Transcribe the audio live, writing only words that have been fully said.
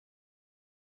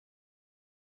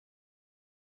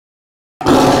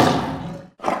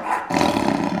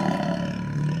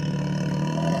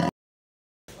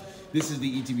This is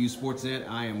the ETV Sportsnet.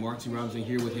 I am Mark T. Robinson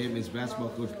here with head men's basketball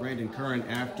coach Brandon Curran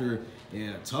after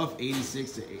a tough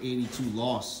 86-82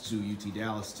 loss to UT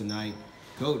Dallas tonight.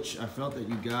 Coach, I felt that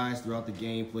you guys throughout the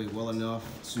game played well enough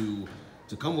to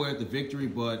come away with the victory,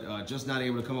 but just not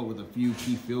able to come up with a few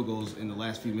key field goals in the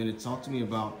last few minutes. Talk to me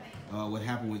about what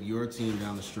happened with your team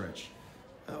down the stretch.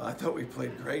 I thought we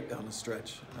played great down the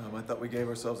stretch. I thought we gave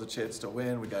ourselves a chance to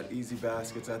win. We got easy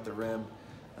baskets at the rim.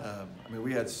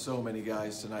 We had so many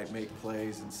guys tonight make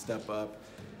plays and step up.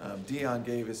 Dion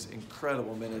gave us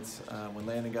incredible minutes. When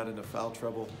Landon got into foul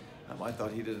trouble, I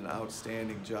thought he did an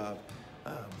outstanding job.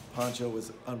 Poncho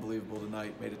was unbelievable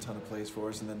tonight, made a ton of plays for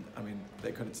us, and then,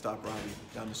 they couldn't stop Robbie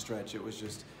down the stretch. It was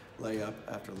just layup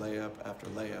after layup after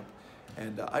layup.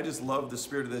 And I just love the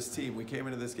spirit of this team. We came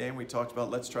into this game, we talked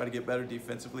about let's try to get better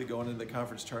defensively going into the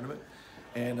conference tournament,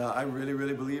 and I really,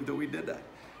 really believe that we did that.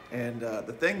 And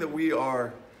the thing that we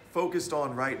are focused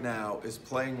on right now is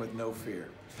playing with no fear.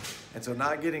 And so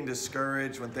not getting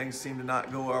discouraged when things seem to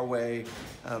not go our way,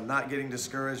 not getting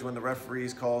discouraged when the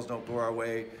referee's calls don't go our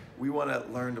way. We want to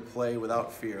learn to play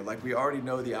without fear, like we already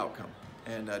know the outcome.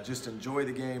 And just enjoy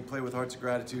the game, play with hearts of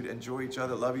gratitude, enjoy each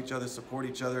other, love each other, support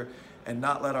each other, and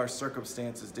not let our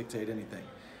circumstances dictate anything.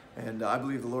 And I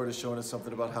believe the Lord has shown us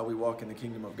something about how we walk in the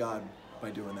kingdom of God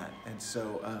by doing that. And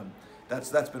so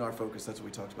that's been our focus. That's what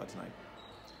we talked about tonight.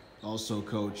 Also,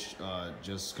 Coach,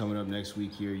 just coming up next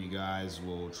week here, you guys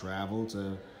will travel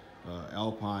to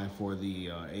Alpine for the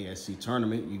ASC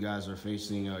tournament. You guys are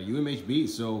facing UMHB.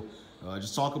 So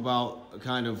just talk about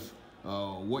kind of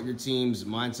what your team's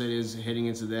mindset is heading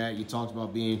into that. You talked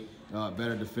about being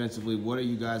better defensively. What are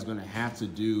you guys going to have to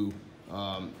do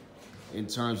in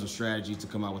terms of strategy to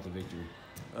come out with a victory?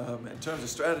 In terms of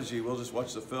strategy, we'll just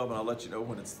watch the film and I'll let you know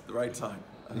when it's the right time.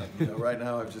 Right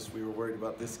now, we were worried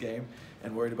about this game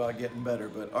and worried about getting better.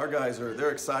 But our guys they're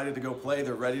excited to go play.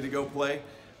 They're ready to go play.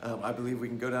 I believe we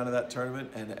can go down to that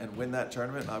tournament and win that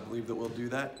tournament. I believe that we'll do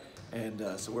that. And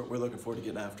so we're looking forward to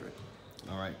getting after it.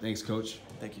 All right. Thanks, Coach.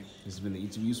 Thank you. This has been the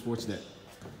ETV Sportsnet.